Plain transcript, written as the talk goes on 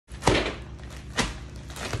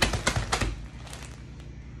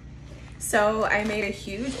So I made a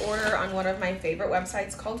huge order on one of my favorite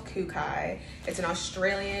websites called Kookai. It's an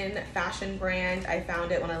Australian fashion brand. I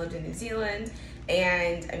found it when I lived in New Zealand,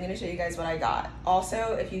 and I'm gonna show you guys what I got.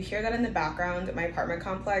 Also, if you hear that in the background, my apartment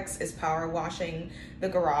complex is power washing the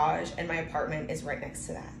garage, and my apartment is right next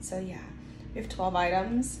to that. So yeah, we have 12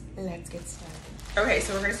 items. Let's get started. Okay,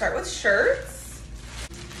 so we're gonna start with shirts.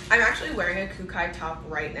 I'm actually wearing a Kookai top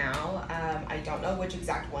right now. I don't know which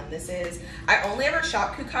exact one this is. I only ever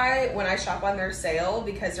shop Kookai when I shop on their sale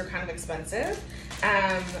because they're kind of expensive.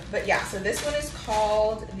 But yeah, so this one is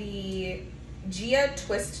called the Gia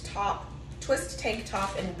Twist Tank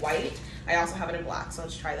Top in white. I also have it in black, so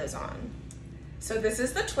let's try those on. So this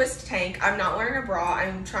is the twist tank. I'm not wearing a bra.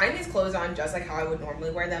 I'm trying these clothes on just like how I would normally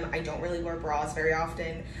wear them. I don't really wear bras very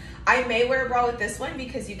often. I may wear a bra with this one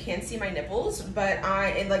because you can see my nipples, but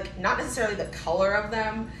not necessarily the color of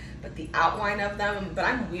them, but the outline of them, but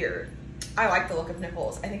I'm weird. I like the look of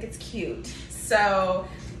nipples. I think it's cute. So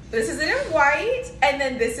this is it in white, and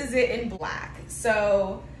then this is it in black.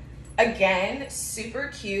 So again, super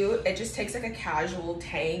cute. It just takes like a casual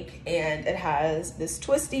tank, and it has this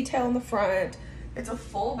twist detail in the front. It's a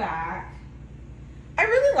full back. I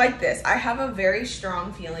really like this. I have a very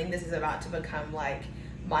strong feeling this is about to become like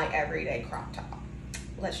my everyday crop top.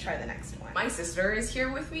 Let's try the next one. My sister is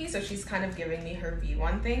here with me, so she's kind of giving me her view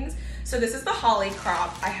on things. So this is the Holly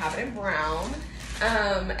crop. I have it in brown.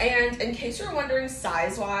 And in case you're wondering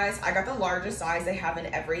size-wise, I got the largest size they have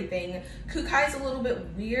in everything. Kookai is a little bit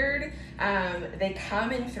weird. They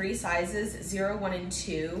come in 3 sizes, 0, 1, and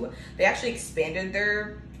 2. They actually expanded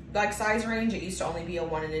their size range. It used to only be a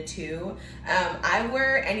 1 and a 2. I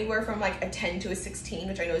wear anywhere from like a 10 to a 16,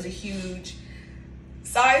 which I know is a huge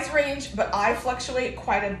size range, but I fluctuate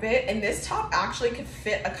quite a bit, and this top actually could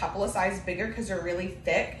fit a couple of sizes bigger because they're really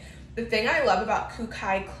thick. The thing I love about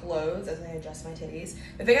Kookai clothes, as I adjust my titties,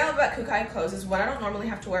 the thing I love about Kookai clothes is one, I don't normally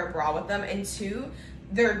have to wear a bra with them, and 2,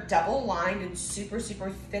 they're double lined and super, super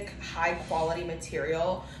thick, high quality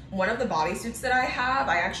material. One of the bodysuits that I have,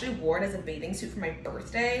 I actually wore it as a bathing suit for my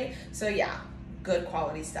birthday. So yeah, good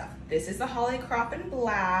quality stuff. This is the Holly crop in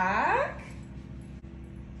black.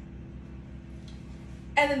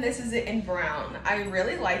 And then this is it in brown. I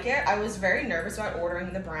really like it. I was very nervous about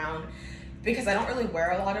ordering the brown because I don't really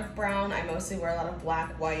wear a lot of brown. I mostly wear a lot of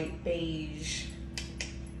black, white, beige,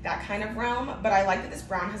 that kind of realm. But I like that this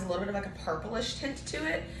brown has a little bit of like a purplish tint to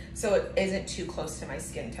it, so it isn't too close to my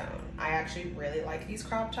skin tone. I actually really like these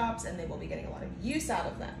crop tops, and they will be getting a lot of use out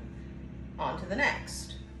of them. On to the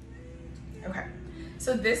next. Okay.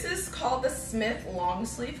 So this is called the Smith long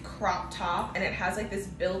sleeve crop top, and it has like this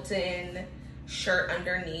built-in shirt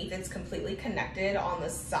underneath. It's completely connected on the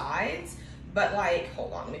sides, but like,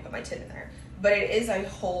 hold on, let me put my tin in there. But it is a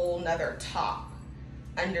whole nother top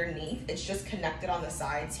underneath. It's just connected on the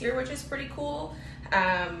sides here, which is pretty cool.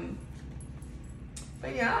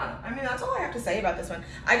 But yeah, I mean, that's all I have to say about this one.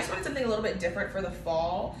 I just wanted something a little bit different for the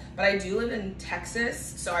fall, but I do live in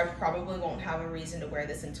Texas, so I probably won't have a reason to wear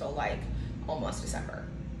this until like almost December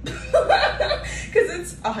because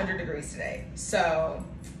it's 100 degrees today. So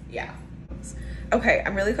yeah. Okay,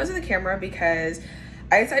 I'm really close to the camera because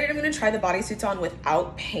I decided I'm gonna try the bodysuits on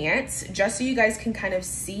without pants, just so you guys can kind of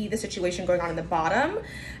see the situation going on in the bottom.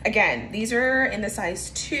 Again, these are in the size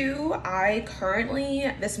 2.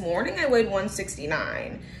 This morning I weighed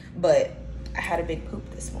 169, but I had a big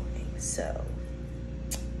poop this morning, so,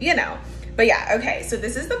 you know. But yeah, okay, so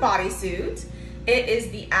this is the bodysuit. It is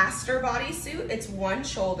the Aster bodysuit. It's one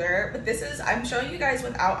shoulder, but this is, I'm showing you guys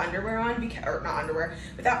without underwear on, or not underwear,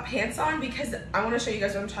 without pants on, because I want to show you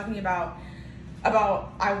guys what I'm talking about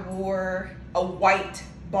I wore a white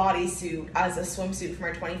bodysuit as a swimsuit for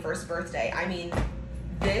my 21st birthday. I mean,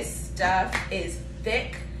 this stuff is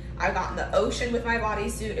thick. I got in the ocean with my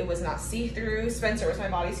bodysuit. It was not see-through. Spencer, was my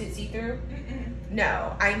bodysuit see-through?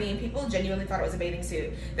 No, I mean, people genuinely thought it was a bathing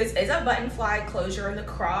suit. This is a button fly closure in the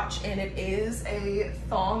crotch, and it is a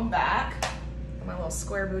thong back. My little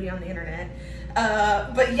square booty on the internet.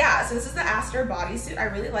 But yeah, so this is the Aster bodysuit. I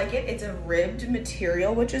really like it. It's a ribbed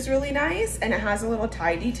material, which is really nice, and it has a little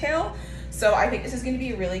tie detail. So I think this is gonna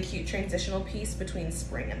be a really cute transitional piece between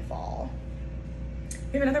spring and fall.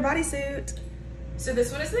 We have another bodysuit. So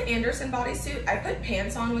this one is the Anderson bodysuit. I put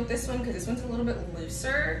pants on with this one because this one's a little bit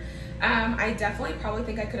looser. I definitely probably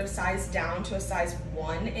think I could have sized down to a size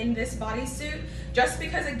 1 in this bodysuit, just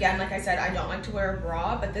because, again, like I said, I don't like to wear a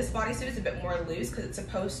bra, but this bodysuit is a bit more loose because it's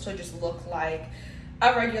supposed to just look like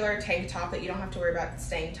a regular tank top that you don't have to worry about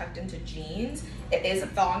staying tucked into jeans. It is a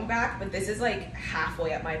thong back, but this is like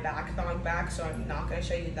halfway up my back thong back, so I'm not gonna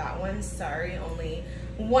show you that one. Sorry, only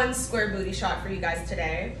one square booty shot for you guys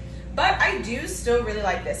today. But I do still really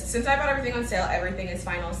like this. Since I bought everything on sale, everything is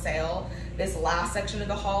final sale. This last section of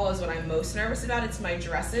the haul is what I'm most nervous about. It's my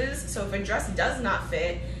dresses. So if a dress does not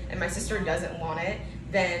fit and my sister doesn't want it,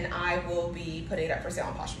 then I will be putting it up for sale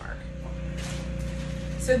on Poshmark.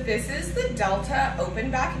 So this is the Delta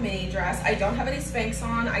open back mini dress. I don't have any Spanx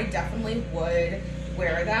on. I definitely would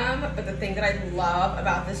wear them, but the thing that I love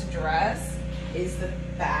about this dress is the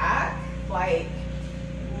back. Like,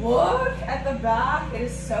 look at the back. It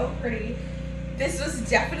is so pretty. This was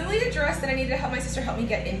definitely a dress that I needed to have my sister help me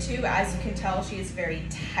get into. As you can tell, she is very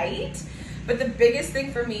tight. But the biggest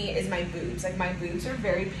thing for me is my boobs. Like, my boobs are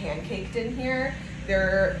very pancaked in here.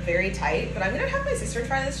 They're very tight, but I'm gonna have my sister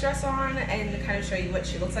try this dress on and kind of show you what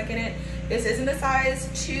she looks like in it. This is in the size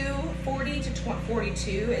 240 to 42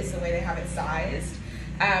 is the way they have it sized.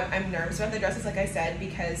 I'm nervous about the dresses, like I said,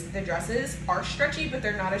 because the dresses are stretchy, but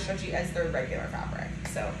they're not as stretchy as their regular fabric.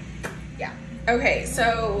 So, yeah. Okay,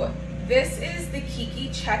 so this is the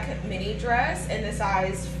Kiki check mini dress in the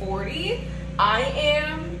size 40. I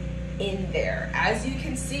am in there. As you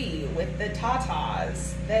can see with the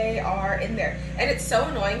tatas, they are in there. And it's so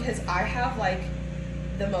annoying because I have like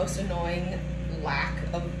the most annoying lack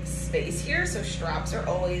of space here, so straps are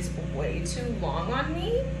always way too long on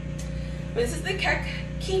me. But this is the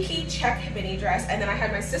Kiki check mini dress, and then I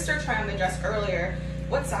had my sister try on the dress earlier.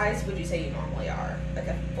 What size would you say you normally are? Like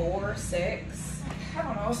a 4, 6? I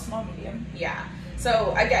don't know, small, medium. Yeah.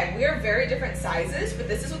 So again, we are very different sizes, but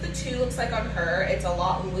this is what the 2 looks like on her. It's a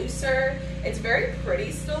lot looser. It's very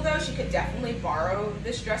pretty still though. She could definitely borrow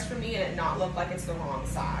this dress from me and it not look like it's the wrong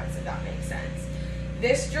size, if that makes sense.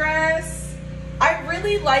 This dress, I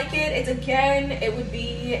really like it. It's, again, it would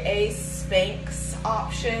be a Spanx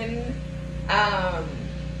option.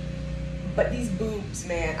 But these boobs,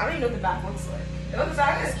 man, I don't even know what the back looks like. Oh, the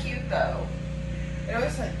back is cute though. It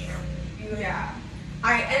always like, yeah.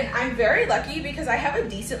 I'm very lucky because I have a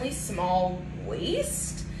decently small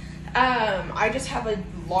waist. I just have a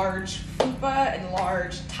large fupa and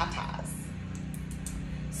large tatas.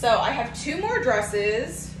 So I have 3 more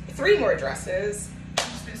dresses.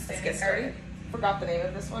 Let's get started. Forgot the name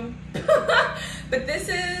of this one. But this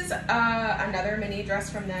is another mini dress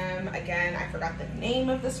from them. Again, I forgot the name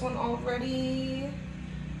of this one already.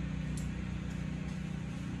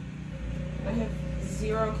 I have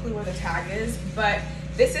 0 clue where the tag is, but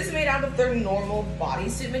this is made out of their normal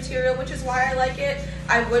bodysuit material, which is why I like it.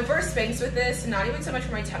 I would wear Spanx with this, not even so much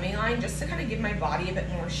for my tummy line, just to kind of give my body a bit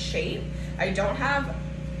more shape. I don't have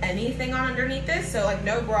anything on underneath this, so like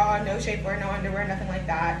no bra, no shapewear, no underwear, nothing like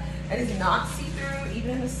that. It is not see-through even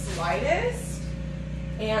in the slightest,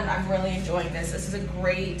 and I'm really enjoying this. This is a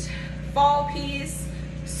great fall piece.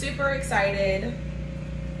 Super excited.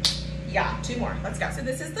 Yeah, 2 more. Let's go. So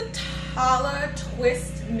this is the Tala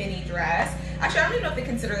twist mini dress. Actually, I don't even know if they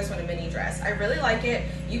consider this one a mini dress. I really like it.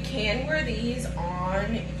 You can wear these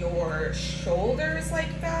on your shoulders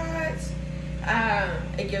like that.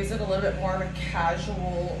 It gives it a little bit more of a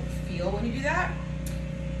casual feel when you do that.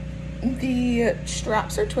 The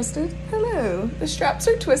straps are twisted. Hello. The straps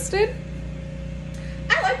are twisted.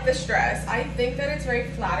 I like this dress. I think that it's very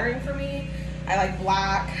flattering for me. I like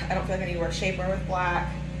black. I don't feel like I need to wear shapewear with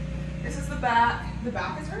black. This is the back. The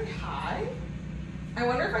back is very high. I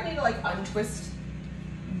wonder if I need to like untwist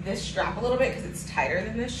this strap a little bit because it's tighter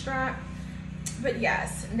than this strap. But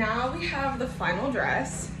yes, now we have the final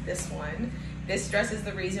dress, this one. This dress is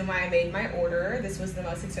the reason why I made my order. This was the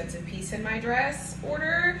most expensive piece in my dress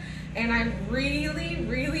order. And I really,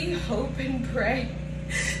 really hope and pray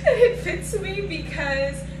that it fits me,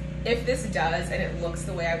 because if this does and it looks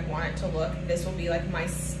the way I want it to look, this will be like my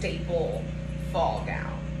staple fall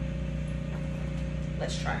gown.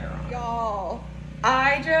 Let's try her on. Y'all,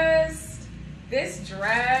 this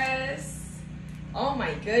dress, oh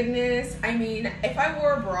my goodness. I mean, if I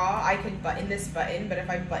wore a bra, I could button this button, but if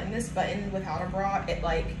I button this button without a bra, it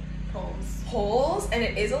like pulls, and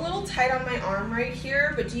it is a little tight on my arm right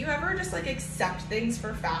here. But do you ever just like accept things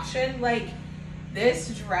for fashion? Like,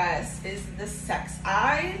 this dress is the sex.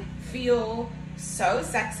 I feel so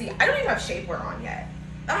sexy. I don't even have shapewear on yet.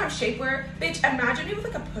 I don't have shapewear. Bitch, imagine me with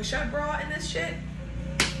like a push-up bra in this shit.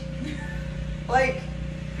 Like,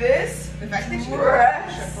 this dress is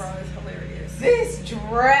hilarious.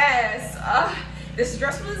 This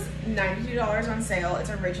dress was $92 on sale.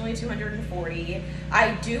 It's originally $240.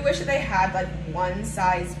 I do wish that they had like one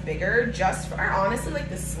size bigger, just for honestly like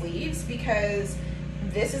the sleeves, because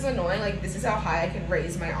this is annoying. Like, this is how high I can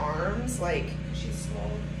raise my arms. Like, she's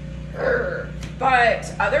small.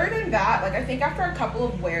 But other than that, like, I think after a couple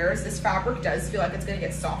of wears, this fabric does feel like it's gonna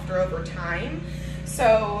get softer over time.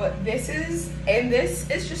 So this is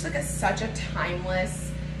just like such a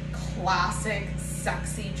timeless classic,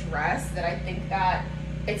 sexy dress that I think that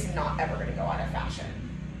it's not ever gonna go out of fashion.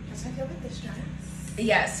 Does I feel with this dress?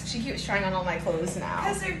 Yes, she keeps trying on all my clothes now.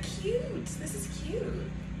 Because they're cute. This is cute.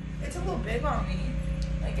 It's a little big on me.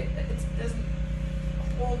 Like it doesn't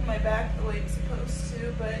hold my back the way it's supposed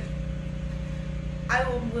to, but I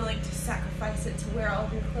am willing to sacrifice it to wear all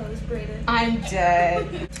of your clothes, Brayden. I'm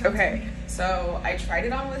dead. Okay, so I tried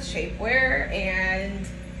it on with shapewear and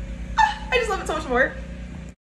I just love it so much more.